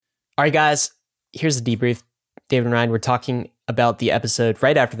All right, guys, here's the debrief. David and Ryan, we're talking about the episode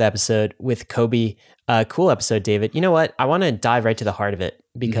right after the episode with Cobie. Cool episode, David. You know what? I want to dive right to the heart of it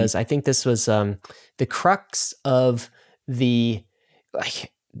because I think this was the crux of the,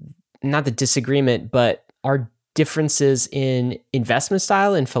 not the disagreement, but our differences in investment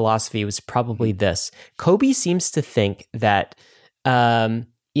style and philosophy was probably this. Cobie seems to think that it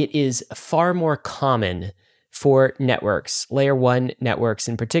is far more common for networks, layer one networks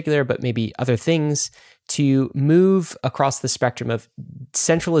in particular, but maybe other things, to move across the spectrum of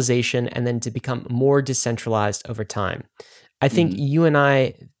centralization and then to become more decentralized over time. I think you and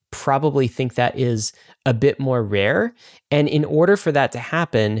I probably think that is a bit more rare. And in order for that to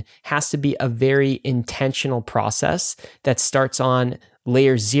happen, has to be a very intentional process that starts on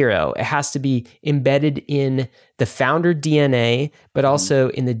layer zero. It has to be embedded in the founder DNA, but also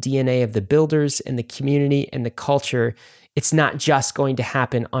in the DNA of the builders and the community and the culture. It's not just going to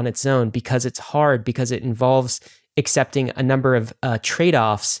happen on its own because it's hard, because it involves accepting a number of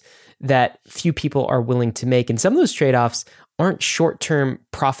trade-offs that few people are willing to make. And some of those trade-offs aren't short-term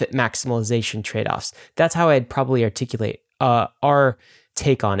profit maximization trade-offs. That's how I'd probably articulate our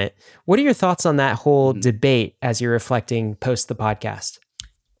take on it. What are your thoughts on that whole debate as you're reflecting post the podcast?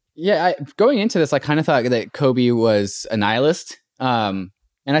 Yeah, going into this, I kind of thought that Cobie was a nihilist, and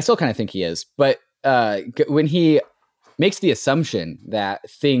I still kind of think he is. But when he makes the assumption that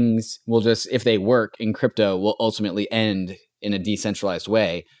things will just, if they work in crypto, will ultimately end in a decentralized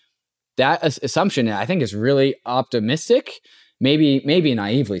way, that assumption I think is really optimistic, maybe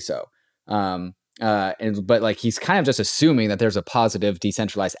naively so. But like he's kind of just assuming that there's a positive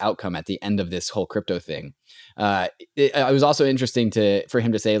decentralized outcome at the end of this whole crypto thing. It was also interesting for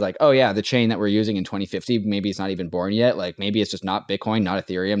him to say like, oh yeah, the chain that we're using in 2050, maybe it's not even born yet. Like maybe it's just not Bitcoin, not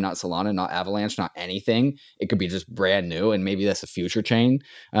Ethereum, not Solana, not Avalanche, not anything. It could be just brand new, and maybe that's a future chain.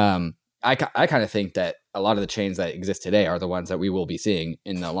 I kind of think that a lot of the chains that exist today are the ones that we will be seeing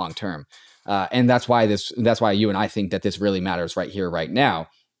in the long term, and that's why you and I think that this really matters right here, right now.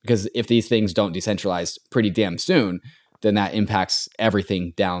 Because if these things don't decentralize pretty damn soon, then that impacts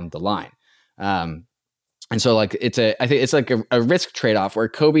everything down the line. And so like I think it's like a risk trade-off where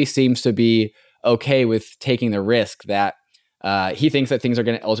Cobie seems to be okay with taking the risk that he thinks that things are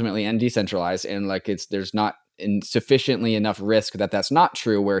going to ultimately end decentralized, and like there's not sufficiently enough risk that that's not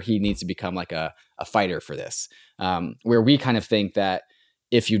true, where he needs to become like a fighter for this. Where we kind of think that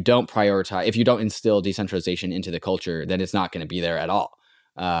if you don't instill decentralization into the culture, then it's not going to be there at all.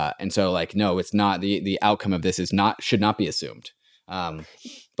 And so like, no, it's not the outcome of this should not be assumed.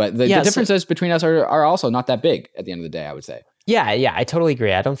 But the differences between us are also not that big at the end of the day, I would say. Yeah, I totally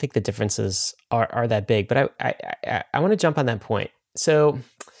agree. I don't think the differences are that big, but I want to jump on that point. So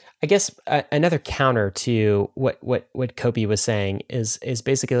I guess another counter to what Cobie was saying is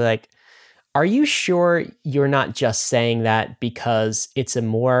basically like, are you sure you're not just saying that because it's a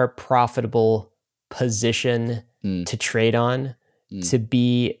more profitable position to trade on? To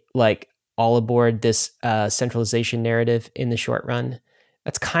be like all aboard this centralization narrative in the short run?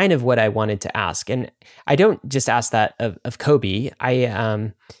 That's kind of what I wanted to ask. And I don't just ask that of Cobie.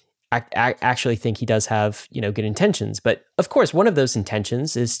 I actually think he does have, good intentions. But of course, one of those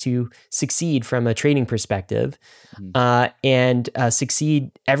intentions is to succeed from a trading perspective and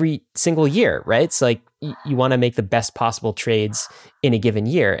succeed every single year, right? It's like you want to make the best possible trades in a given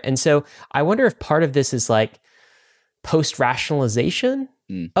year. And so I wonder if part of this is like post-rationalization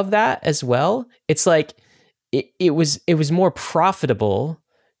of that as well. It's like it was more profitable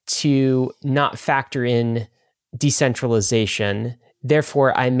to not factor in decentralization.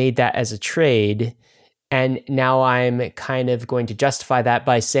 Therefore, I made that as a trade, and now I'm kind of going to justify that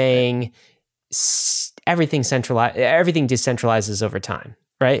by saying everything decentralizes over time,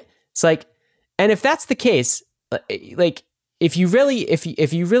 right? It's like, and if that's the case, like if you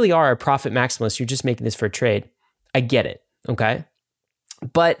really are a profit maximalist, you're just making this for a trade. I get it, okay?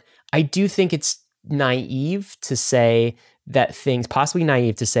 But I do think it's naive to say that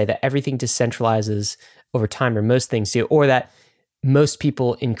everything decentralizes over time, or most things do, or that most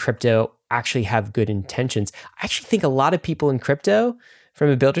people in crypto actually have good intentions. I actually think a lot of people in crypto, from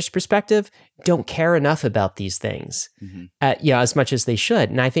a builder's perspective, don't care enough about these things, as much as they should.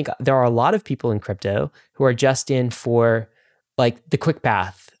 And I think there are a lot of people in crypto who are just in for like the quick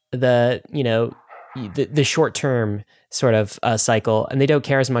path, the short-term sort of cycle, and they don't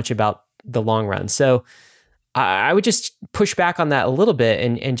care as much about the long run. So I would just push back on that a little bit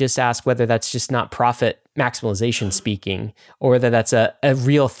and just ask whether that's just not profit maximalization speaking, or whether that's a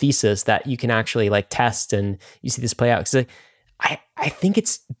real thesis that you can actually like test and you see this play out. Because I think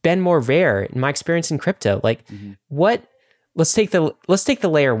it's been more rare in my experience in crypto. Like what let's take the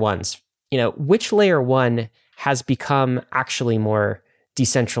layer ones. Which layer one has become actually more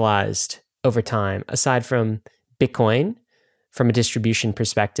decentralized over time, aside from Bitcoin, from a distribution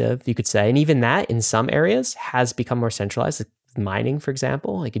perspective, you could say, and even that in some areas has become more centralized. Like mining, for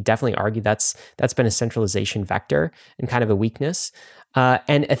example, you could definitely argue that's been a centralization vector and kind of a weakness.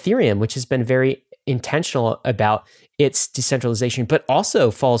 And Ethereum, which has been very intentional about its decentralization, but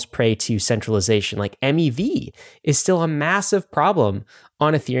also falls prey to centralization. Like MEV is still a massive problem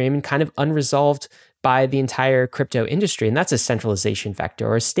on Ethereum and kind of unresolved by the entire crypto industry. And that's a centralization vector.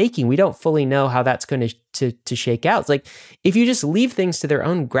 Or staking, we don't fully know how that's going to shake out. It's like, if you just leave things to their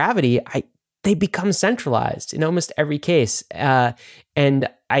own gravity, they become centralized in almost every case. And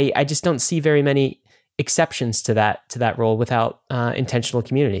I just don't see very many exceptions to that role without intentional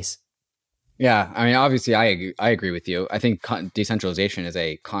communities. Yeah, I mean, obviously, I agree with you. I think decentralization is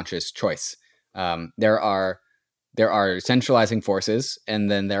a conscious choice. There are centralizing forces,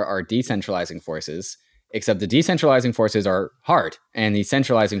 and then there are decentralizing forces. Except the decentralizing forces are hard, and the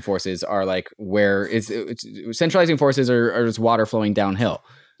centralizing forces are like centralizing forces are just water flowing downhill.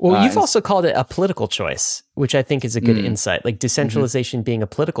 Well, you've also called it a political choice, which I think is a good insight. Like decentralization being a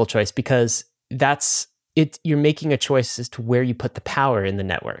political choice, because that's it. You're making a choice as to where you put the power in the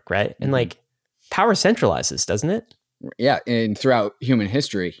network, right? And like power centralizes, doesn't it? Yeah, and throughout human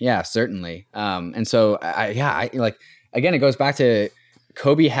history, yeah, certainly. And so, I like, again, it goes back to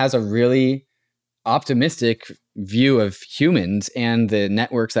Cobie has a really optimistic view of humans and the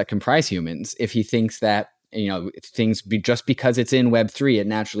networks that comprise humans. If he thinks that just because it's in Web3, it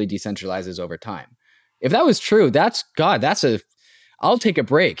naturally decentralizes over time. If that was true, I'll take a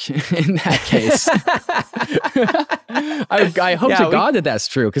break in that case. I hope to God that that's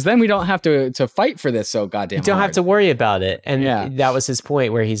true, because then we don't have to fight for this so goddamn hard. You don't have to worry about it. And that was his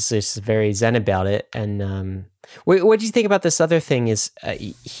point, where he's just very zen about it. And what do you think about this other thing is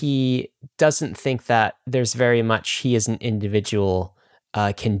he doesn't think that there's very much he as an individual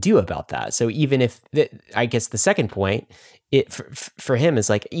can do about that. So even if, I guess the second point, for him is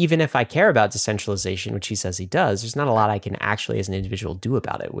like, even if I care about decentralization, which he says he does, there's not a lot I can actually as an individual do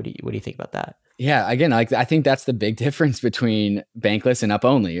about it. What do you think about that? Yeah, again, I think that's the big difference between Bankless and Up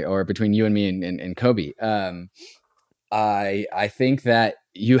Only, or between you and me and Cobie. I think that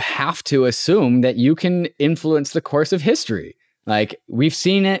you have to assume that you can influence the course of history. Like, we've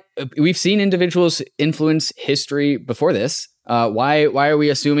seen it. We've seen individuals influence history before this. Why are we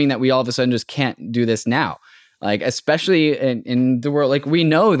assuming that we all of a sudden just can't do this now? Like, especially in the world, like, we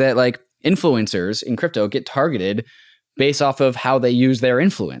know that like influencers in crypto get targeted based off of how they use their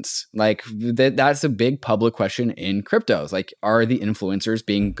influence. Like that's a big public question in cryptos. Like, are the influencers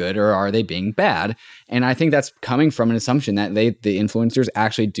being good or are they being bad? And I think that's coming from an assumption that the influencers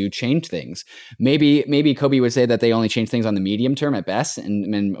actually do change things. Maybe Cobie would say that they only change things on the medium term at best,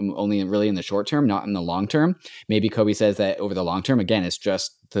 and only really in the short term, not in the long term. Maybe Cobie says that over the long term, again, it's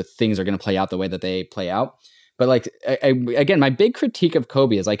just the things are going to play out the way that they play out. But like, again, my big critique of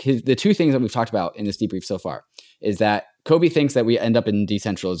Cobie is like the two things that we've talked about in this debrief so far is that Cobie thinks that we end up in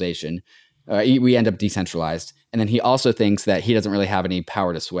decentralization, we end up decentralized. And then he also thinks that he doesn't really have any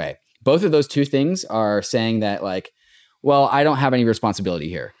power to sway. Both of those two things are saying that like, well, I don't have any responsibility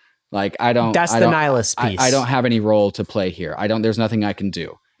here. Like, that's the nihilist piece. I don't have any role to play here. there's nothing I can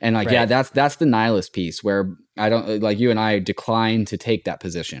do. And like, right. Yeah, that's the nihilist piece where I don't, like, you and I decline to take that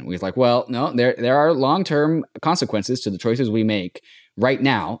position. We're like, well, no, there are long-term consequences to the choices we make right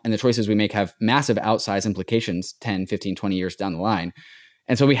now. And the choices we make have massive outsized implications 10, 15, 20 years down the line.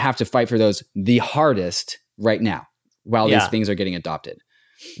 And so we have to fight for those the hardest right now while these things are getting adopted.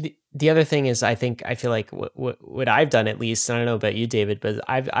 The other thing is, I feel like what I've done, at least, I don't know about you, David, but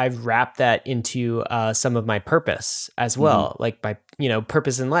I've wrapped that into some of my purpose as well. Mm-hmm. Like my,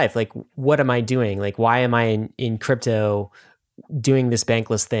 purpose in life. Like, what am I doing? Like, why am I in crypto doing this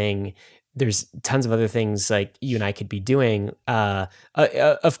Bankless thing? There's tons of other things like you and I could be doing.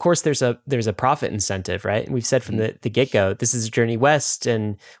 Of course, there's a profit incentive, right? And we've said from the get-go, this is a journey west,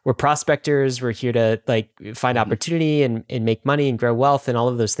 and we're prospectors. We're here to like find opportunity and make money and grow wealth, and all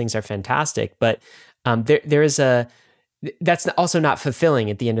of those things are fantastic. But that's also not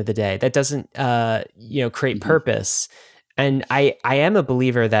fulfilling at the end of the day. That doesn't create purpose. And I am a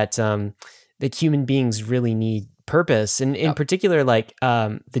believer that that human beings really need purpose, and in particular, like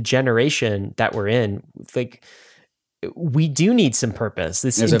the generation that we're in, like we do need some purpose.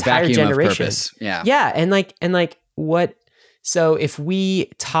 There's entire a vacuum generation, of purpose. Yeah, and like what? So if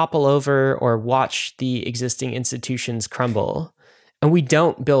we topple over or watch the existing institutions crumble, and we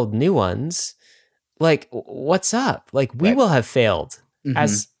don't build new ones, like what's up? Like we will have failed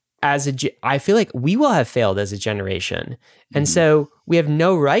as I feel like we will have failed as a generation. And so we have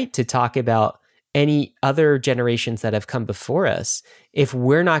no right to talk about any other generations that have come before us if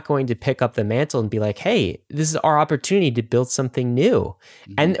we're not going to pick up the mantle and be like, hey, this is our opportunity to build something new.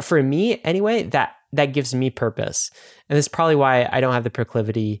 And for me, anyway, that gives me purpose. And that's probably why I don't have the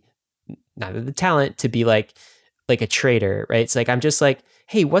proclivity, neither the talent, to be like a trader, right? It's like, I'm just like,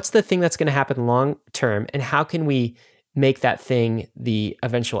 hey, what's the thing that's going to happen long term? And how can we make that thing the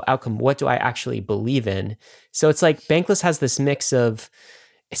eventual outcome? What do I actually believe in? So it's like Bankless has this mix of,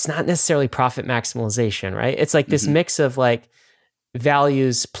 it's not necessarily profit maximalization, right? It's like this mix of like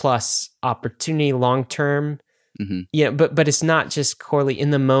values plus opportunity long term. But it's not just squarely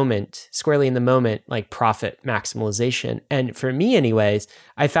in the moment, like profit maximalization. And for me anyways,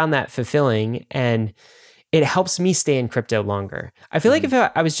 I found that fulfilling, and it helps me stay in crypto longer. I feel like if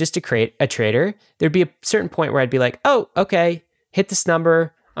I was just a trader, there'd be a certain point where I'd be like, oh, okay, hit this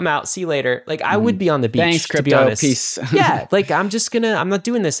number, I'm out, see you later. Like I would be on the beach. Thanks, crypto, to be honest. peace. Yeah, like I'm not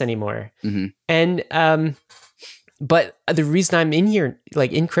doing this anymore. And but the reason I'm in here,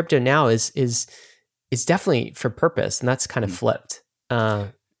 like in crypto now, is definitely for purpose, and that's kind of flipped.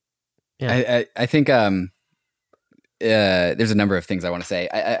 I think there's a number of things I want to say.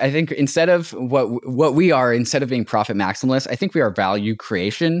 I think instead of what we are, instead of being profit maximalists, I think we are value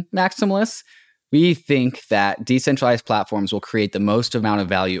creation maximalists. We think that decentralized platforms will create the most amount of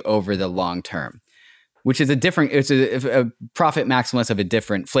value over the long term, which is it's a profit maximalist of a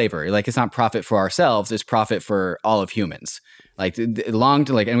different flavor. Like it's not profit for ourselves, it's profit for all of humans. Like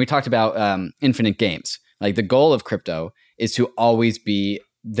and we talked about infinite games. Like the goal of crypto is to always be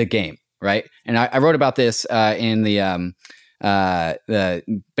the game, right? And I wrote about this in the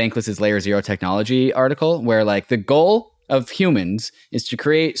Bankless's Layer Zero technology article, where like the goal of humans is to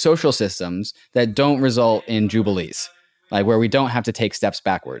create social systems that don't result in jubilees, like where we don't have to take steps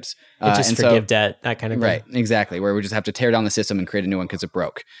backwards. Just forgive debt, that kind of thing. Right, exactly. Where we just have to tear down the system and create a new one because it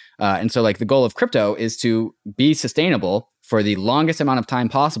broke. And so like the goal of crypto is to be sustainable for the longest amount of time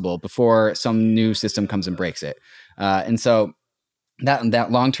possible before some new system comes and breaks it. And so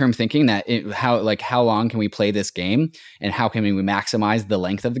that long-term thinking, how long can we play this game and how can we maximize the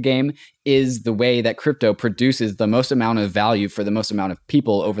length of the game, is the way that crypto produces the most amount of value for the most amount of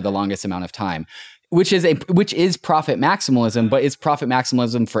people over the longest amount of time, which is profit maximalism, but it's profit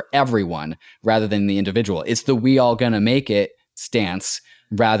maximalism for everyone rather than the individual. It's the we all gonna make it stance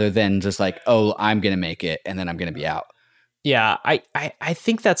rather than just like, oh, I'm gonna make it and then I'm gonna be out. Yeah, I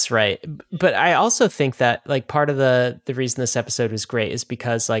think that's right. But I also think that like part of the reason this episode was great is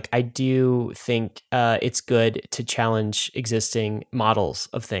because like I do think it's good to challenge existing models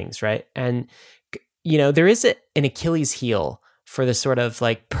of things, right? And there is an Achilles heel for the sort of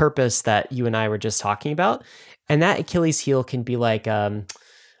like purpose that you and I were just talking about. And that Achilles heel can be like a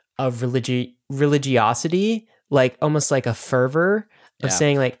religiosity, like almost like a fervor of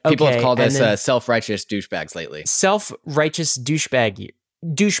saying like, okay. People have called us self-righteous douchebags lately. Self-righteous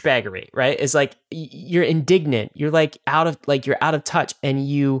douchebaggery, right? Is like you're indignant. You're like you're out of touch, and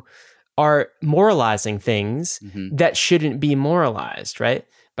you are moralizing things that shouldn't be moralized, right?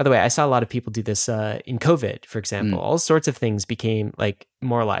 By the way, I saw a lot of people do this in COVID, for example. All sorts of things became like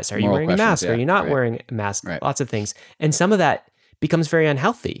moralized. Are you wearing a mask? Are you not wearing a mask? Right. Lots of things. And some of that becomes very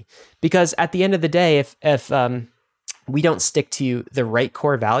unhealthy because at the end of the day, if we don't stick to the right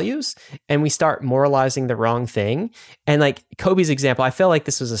core values and we start moralizing the wrong thing. And like Cobie's example, I felt like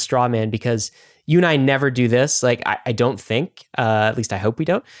this was a straw man because you and I never do this. Like, I don't think, at least I hope we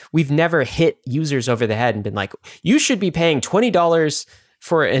don't. We've never hit users over the head and been like, you should be paying $20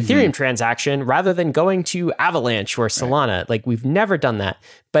 for an Ethereum transaction rather than going to Avalanche or Solana. Right. Like we've never done that.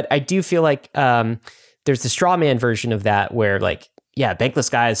 But I do feel like there's the straw man version of that where like, yeah,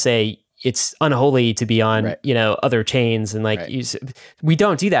 Bankless guys say, it's unholy to be on, other chains. And like, we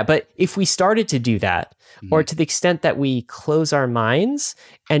don't do that. But if we started to do that, or to the extent that we close our minds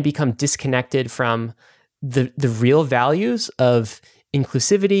and become disconnected from the real values of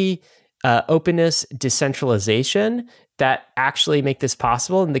inclusivity, openness, decentralization that actually make this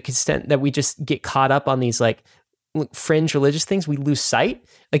possible, and the extent that we just get caught up on these like fringe religious things, we lose sight.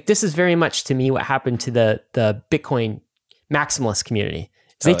 Like this is very much to me what happened to the Bitcoin maximalist community.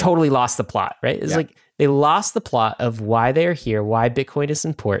 They totally lost the plot, right? It's like they lost the plot of why they're here, why Bitcoin is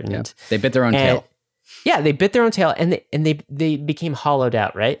important. Yeah. They bit their own tail. Yeah, they bit their own tail, and they became hollowed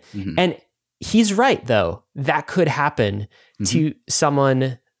out, right? And he's right, though. That could happen to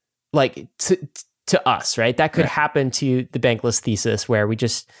someone like to us, right? That could happen to the Bankless thesis, where we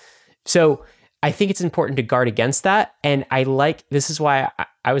just so. I think it's important to guard against that. And this is why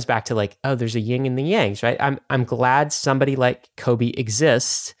I was back to like, oh, there's a yin and the yangs, right? I'm glad somebody like Cobie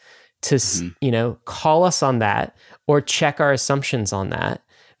exists to, call us on that or check our assumptions on that.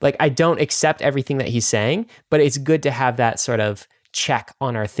 Like, I don't accept everything that he's saying, but it's good to have that sort of check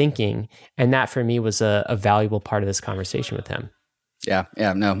on our thinking. And that for me was a valuable part of this conversation with him. Yeah.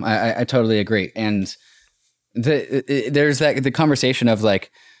 No, I totally agree. And there's the conversation of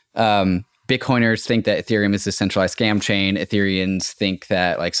like, Bitcoiners think that Ethereum is a centralized scam chain. Ethereans think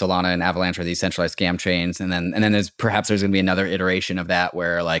that like Solana and Avalanche are these centralized scam chains. And then there's going to be another iteration of that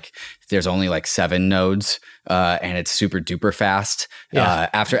where like there's only like 7 nodes and it's super duper fast. Yeah.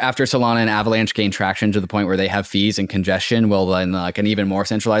 After Solana and Avalanche gain traction to the point where they have fees and congestion, well, then like an even more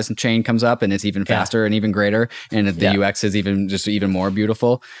centralized chain comes up and it's even faster and even greater. And the UX is even more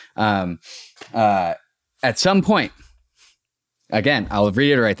beautiful. At some point, again, I'll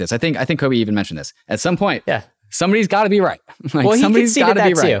reiterate this. I think Cobie even mentioned this. At some point, somebody's got to be right. Like, well, he somebody's got to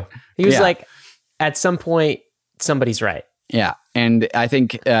be right. Too. He was like, at some point, somebody's right. Yeah, and I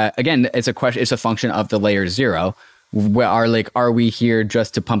think again, it's a question. It's a function of the layer 0. Are we here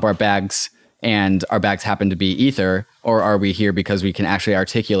just to pump our bags, and our bags happen to be ether, or are we here because we can actually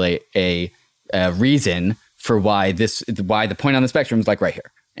articulate a reason for why the point on the spectrum is like right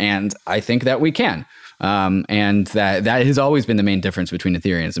here? And I think that we can. And that has always been the main difference between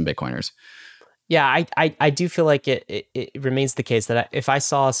Ethereans and Bitcoiners. Yeah, I do feel like it remains the case that if I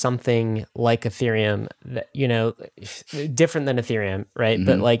saw something like Ethereum, that, different than Ethereum, right? Mm-hmm.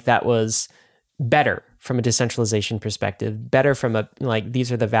 But like that was better from a decentralization perspective, better from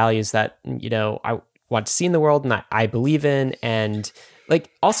these are the values that, I want to see in the world and I believe in. And like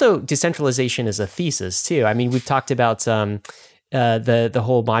also decentralization is a thesis too. I mean, we've talked about the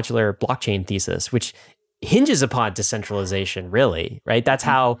whole modular blockchain thesis, which hinges upon decentralization, really, right? That's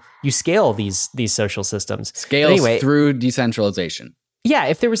how you scale these social systems. Scales through decentralization. Yeah,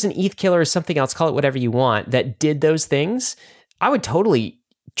 if there was an ETH killer or something else, call it whatever you want, that did those things, I would totally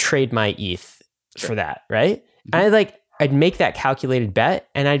trade my ETH for that, right? Mm-hmm. And I'd make that calculated bet,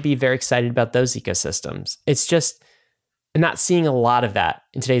 and I'd be very excited about those ecosystems. It's just, I'm not seeing a lot of that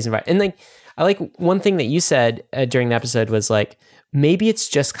in today's environment. And I like one thing that you said during the episode was like, maybe it's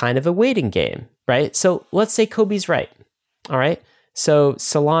just kind of a waiting game, right? So let's say Cobie's right. All right. So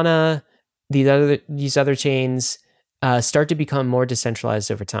Solana, these other chains start to become more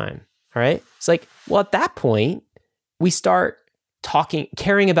decentralized over time. All right. It's like, well, at that point, we start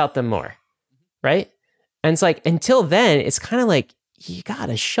caring about them more. Right. And it's like, until then, it's kind of like, you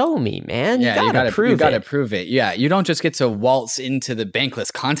gotta show me, man. Yeah, you gotta prove it. Yeah, you don't just get to waltz into the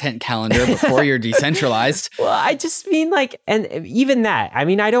Bankless content calendar before you're decentralized. Well, I just mean and even that. I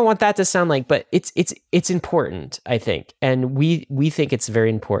mean, I don't want that to sound like, but it's important, I think, and we think it's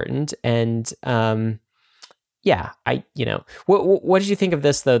very important. And yeah, what did you think of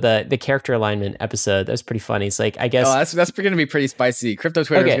this though? The character alignment episode, that was pretty funny. It's like, I guess that's going to be pretty spicy. Crypto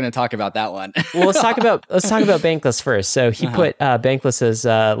Twitter is going to talk about that one. Well, let's talk about Bankless first. So he put Bankless as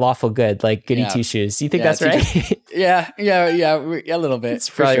lawful good, like goody two shoes. Do you think that's right? Yeah, a little bit. It's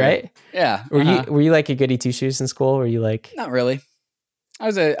probably sure. Right. Yeah. Were you like a goody two shoes in school? Were you like? Not really. I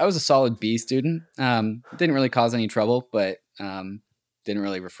was a solid B student. Didn't really cause any trouble, but didn't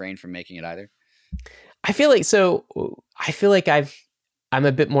really refrain from making it either. I feel like I'm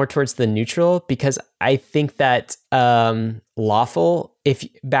a bit more towards the neutral, because I think that lawful, if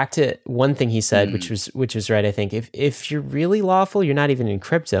back to one thing he said, which was right. I think if you're really lawful, you're not even in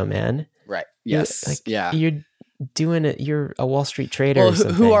crypto, man. Right. Yes. You're doing it. You're a Wall Street trader. Well,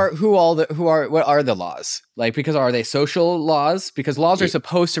 what are the laws? Like, because are they social laws? Because laws are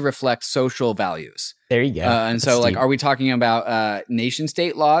supposed to reflect social values. There you go. And that's so like, are we talking about nation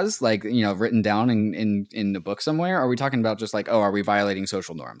state laws, like, written down in the book somewhere? Or are we talking about just like, are we violating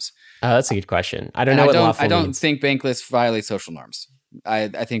social norms? Oh, that's a good question. I don't know what lawful means. I don't think Bankless violates social norms. I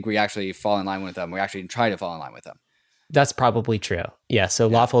think we actually fall in line with them. We actually try to fall in line with them. That's probably true. Yeah. So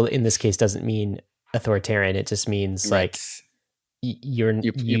lawful in this case doesn't mean authoritarian. It just means like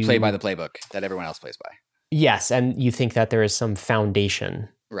you play by the playbook that everyone else plays by. Yes, and you think that there is some foundation,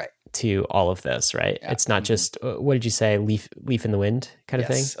 right, to all of this, right? Yeah. It's not just what did you say, leaf in the wind kind of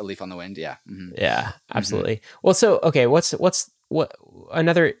thing? A leaf on the wind, yeah. Mm-hmm. Yeah, absolutely. Mm-hmm. Well, so okay, what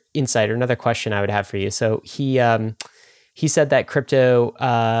another insight or another question I would have for you? So he said that crypto,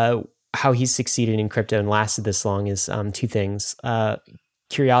 how he's succeeded in crypto and lasted this long is two things.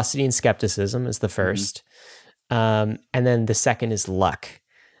 Curiosity and skepticism is the first. And then the second is luck.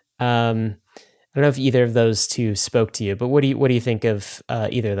 I don't know if either of those two spoke to you, but what do you think of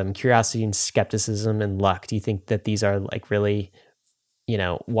either of them? Curiosity and skepticism and luck. Do you think that these are like really,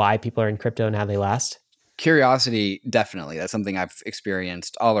 why people are in crypto and how they last? Curiosity, definitely. That's something I've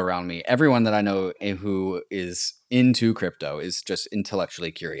experienced all around me. Everyone that I know who is into crypto is just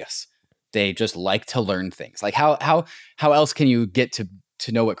intellectually curious. they just like to learn things. Like how else can you get to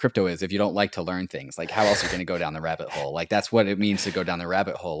know what crypto is if you don't like to learn things? Like how else are you going to go down the rabbit hole? Like that's what it means to go down the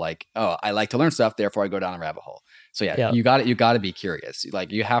rabbit hole. Like, oh, I like to learn stuff, therefore I go down the rabbit hole. So yeah. you got to be curious.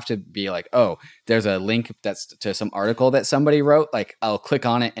 Like you have to be like, oh, there's a link that's to some article that somebody wrote. Like I'll click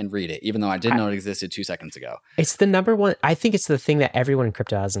on it and read it, even though I didn't know it existed 2 seconds ago. It's the number one. I think it's the thing that everyone in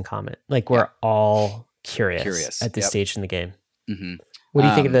crypto has in common. Like we're all curious at this stage in the game. Mm-hmm. What do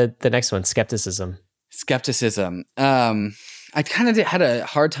you think of the next one? Skepticism. I kind of had a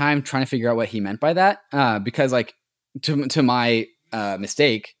hard time trying to figure out what he meant by that because like to my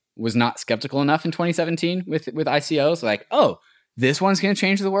mistake was not skeptical enough in 2017 with ICOs. Like, oh, this one's going to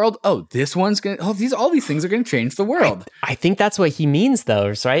change the world. Oh, this one's going to, all these things are going to change the world. I think that's what he means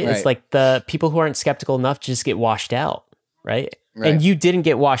though, right? It's like the people who aren't skeptical enough just get washed out, right? And you didn't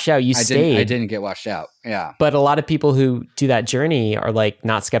get washed out. You stayed. I didn't get washed out. Yeah. But a lot of people who do that journey are like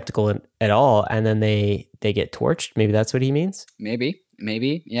not skeptical at all. And then they get torched. Maybe that's what he means. Maybe.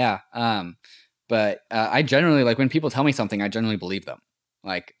 Yeah. But I generally, like when people tell me something, I generally believe them.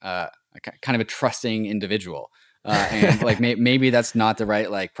 Like kind of a trusting individual. And like maybe that's not the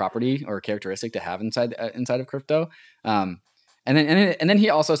right like property or characteristic to have inside of crypto. And then he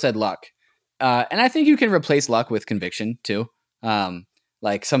also said luck. And I think you can replace luck with conviction too.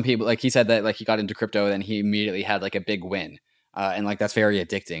 Like some people, like he said that like he got into crypto and he immediately had like a big win. And like that's very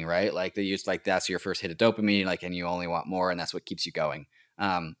addicting, right? Like they used like that's your first hit of dopamine, like, and you only want more, and that's what keeps you going.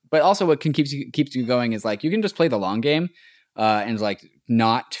 But also what keeps you going is like you can just play the long game and like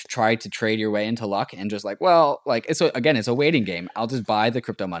not try to trade your way into luck and just like, well, like it's a waiting game. I'll just buy the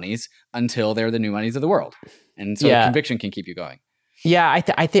crypto monies until they're the new monies of the world, and so conviction can keep you going. Yeah,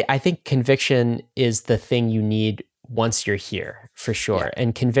 I think conviction is the thing you need once you're here, for sure. Yeah.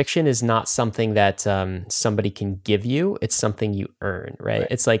 And conviction is not something that somebody can give you. It's something you earn, right?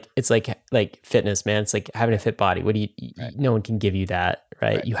 It's like fitness, man. It's like having a fit body. No one can give you that,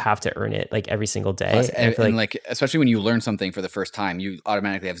 right? You have to earn it like every single day. Plus, and like especially when you learn something for the first time, you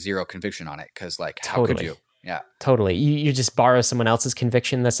automatically have zero conviction on it because like how could you? Yeah, totally. You just borrow someone else's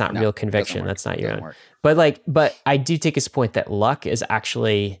conviction. That's not real conviction. That's not your own. But I do take his point that luck is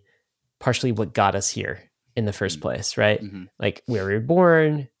actually partially what got us here in the first place, right? Mm-hmm. Like where we were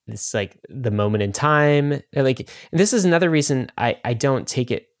born, it's like the moment in time. Like, and this is another reason I don't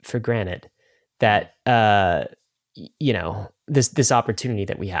take it for granted that this opportunity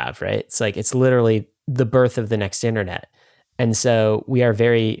that we have, right? It's like it's literally the birth of the next internet, and so we are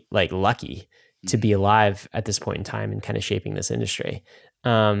very like lucky to be alive at this point in time and kind of shaping this industry.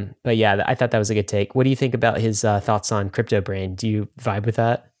 But yeah, I thought that was a good take. What do you think about his thoughts on crypto brain? Do you vibe with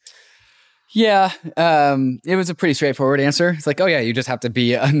that? Yeah, it was a pretty straightforward answer. It's like, oh yeah, you just have to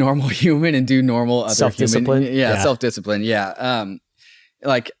be a normal human and do normal other self-discipline. Self-discipline. Yeah.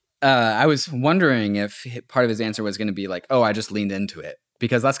 I was wondering if part of his answer was going to be like, oh, I just leaned into it,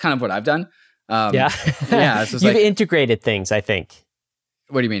 because that's kind of what I've done. You've integrated things, I think.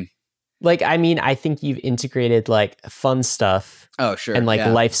 What do you mean? Like, I mean, I think you've integrated like fun stuff. Oh, sure. And like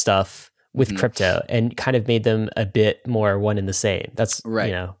life stuff with crypto and kind of made them a bit more one and the same. That's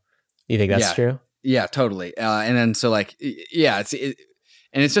right. You think that's true? Yeah, totally. And then so like, and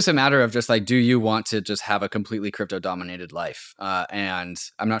it's just a matter of just like, do you want to just have a completely crypto dominated life? And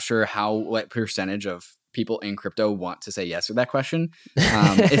I'm not sure what percentage of people in crypto want to say yes to that question.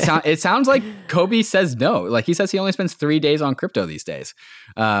 It sounds like Cobie says no. Like he says he only spends 3 days on crypto these days.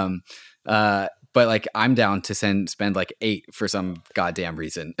 But like I'm down to spend like 8 for some goddamn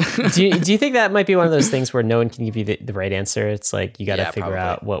reason. do you think that might be one of those things where no one can give you the right answer? It's like you got to figure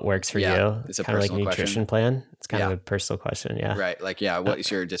out what works for you. It's kind of like a nutrition plan. It's kind of a personal question. Yeah. Right. Like, what is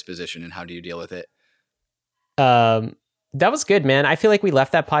your disposition and how do you deal with it? That was good, man. I feel like we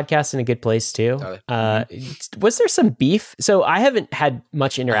left that podcast in a good place too. Was there some beef? So I haven't had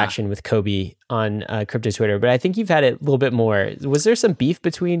much interaction with Cobie on crypto Twitter, but I think you've had it a little bit more. Was there some beef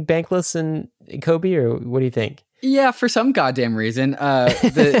between Bankless and Cobie, or what do you think? Yeah, for some goddamn reason.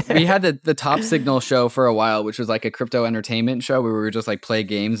 We had the Top Signal show for a while, which was like a crypto entertainment show where we would just like play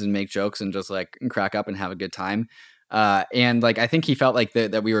games and make jokes and just like crack up and have a good time. And like I think he felt like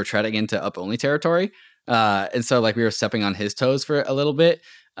that we were treading into up only territory. And so like we were stepping on his toes for a little bit.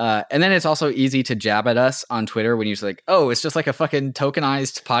 And then it's also easy to jab at us on Twitter when you're just like, oh, it's just like a fucking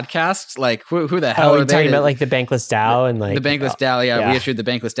tokenized podcast. Like who the hell are they? Talking about like the Bankless DAO and like the Bankless DAO. Yeah, we issued the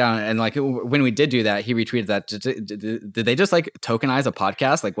Bankless DAO. And like when we did do that, he retweeted that. Did they just like tokenize a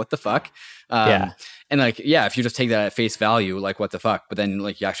podcast? Like what the fuck? And like, yeah, if you just take that at face value, like what the fuck, but then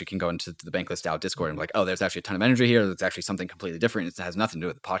like you actually can go into the Bankless DAO Discord and be like, oh, there's actually a ton of energy here. There's actually something completely different. It has nothing to do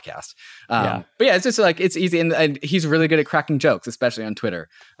with the podcast. But yeah, it's just like, it's easy. And he's really good at cracking jokes, especially on Twitter.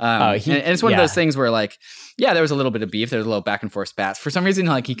 And it's one of those things where like, yeah, there was a little bit of beef. There was a little back and forth spats. For some reason,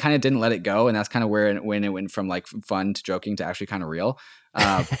 like he kind of didn't let it go. And that's kind of when it went from like fun to joking to actually kind of real.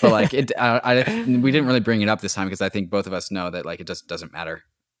 But like we didn't really bring it up this time because I think both of us know that like it just doesn't matter.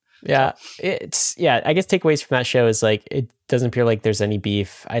 Yeah, I guess takeaways from that show is like it doesn't appear like there's any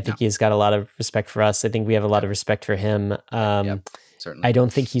beef. I think he's got a lot of respect for us. I think we have a lot of respect for him. Certainly. I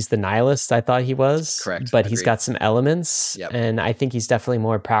don't think he's the nihilist I thought he was. Correct. But he's got some elements, and I think he's definitely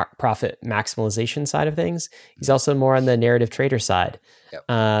more profit maximalization side of things. He's also more on the narrative trader side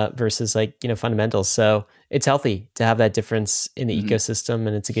versus like fundamentals. So it's healthy to have that difference in the ecosystem,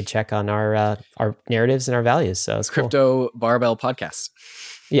 and it's a good check on our narratives and our values. So it's crypto barbell podcast.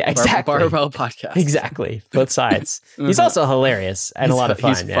 Yeah, exactly. Barbell podcast. Exactly. Both sides. He's also hilarious and a lot of fun.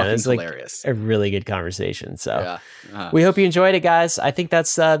 He's fucking like hilarious. A really good conversation. So we hope you enjoyed it, guys. I think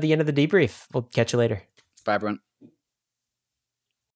that's the end of the debrief. We'll catch you later. Bye, everyone.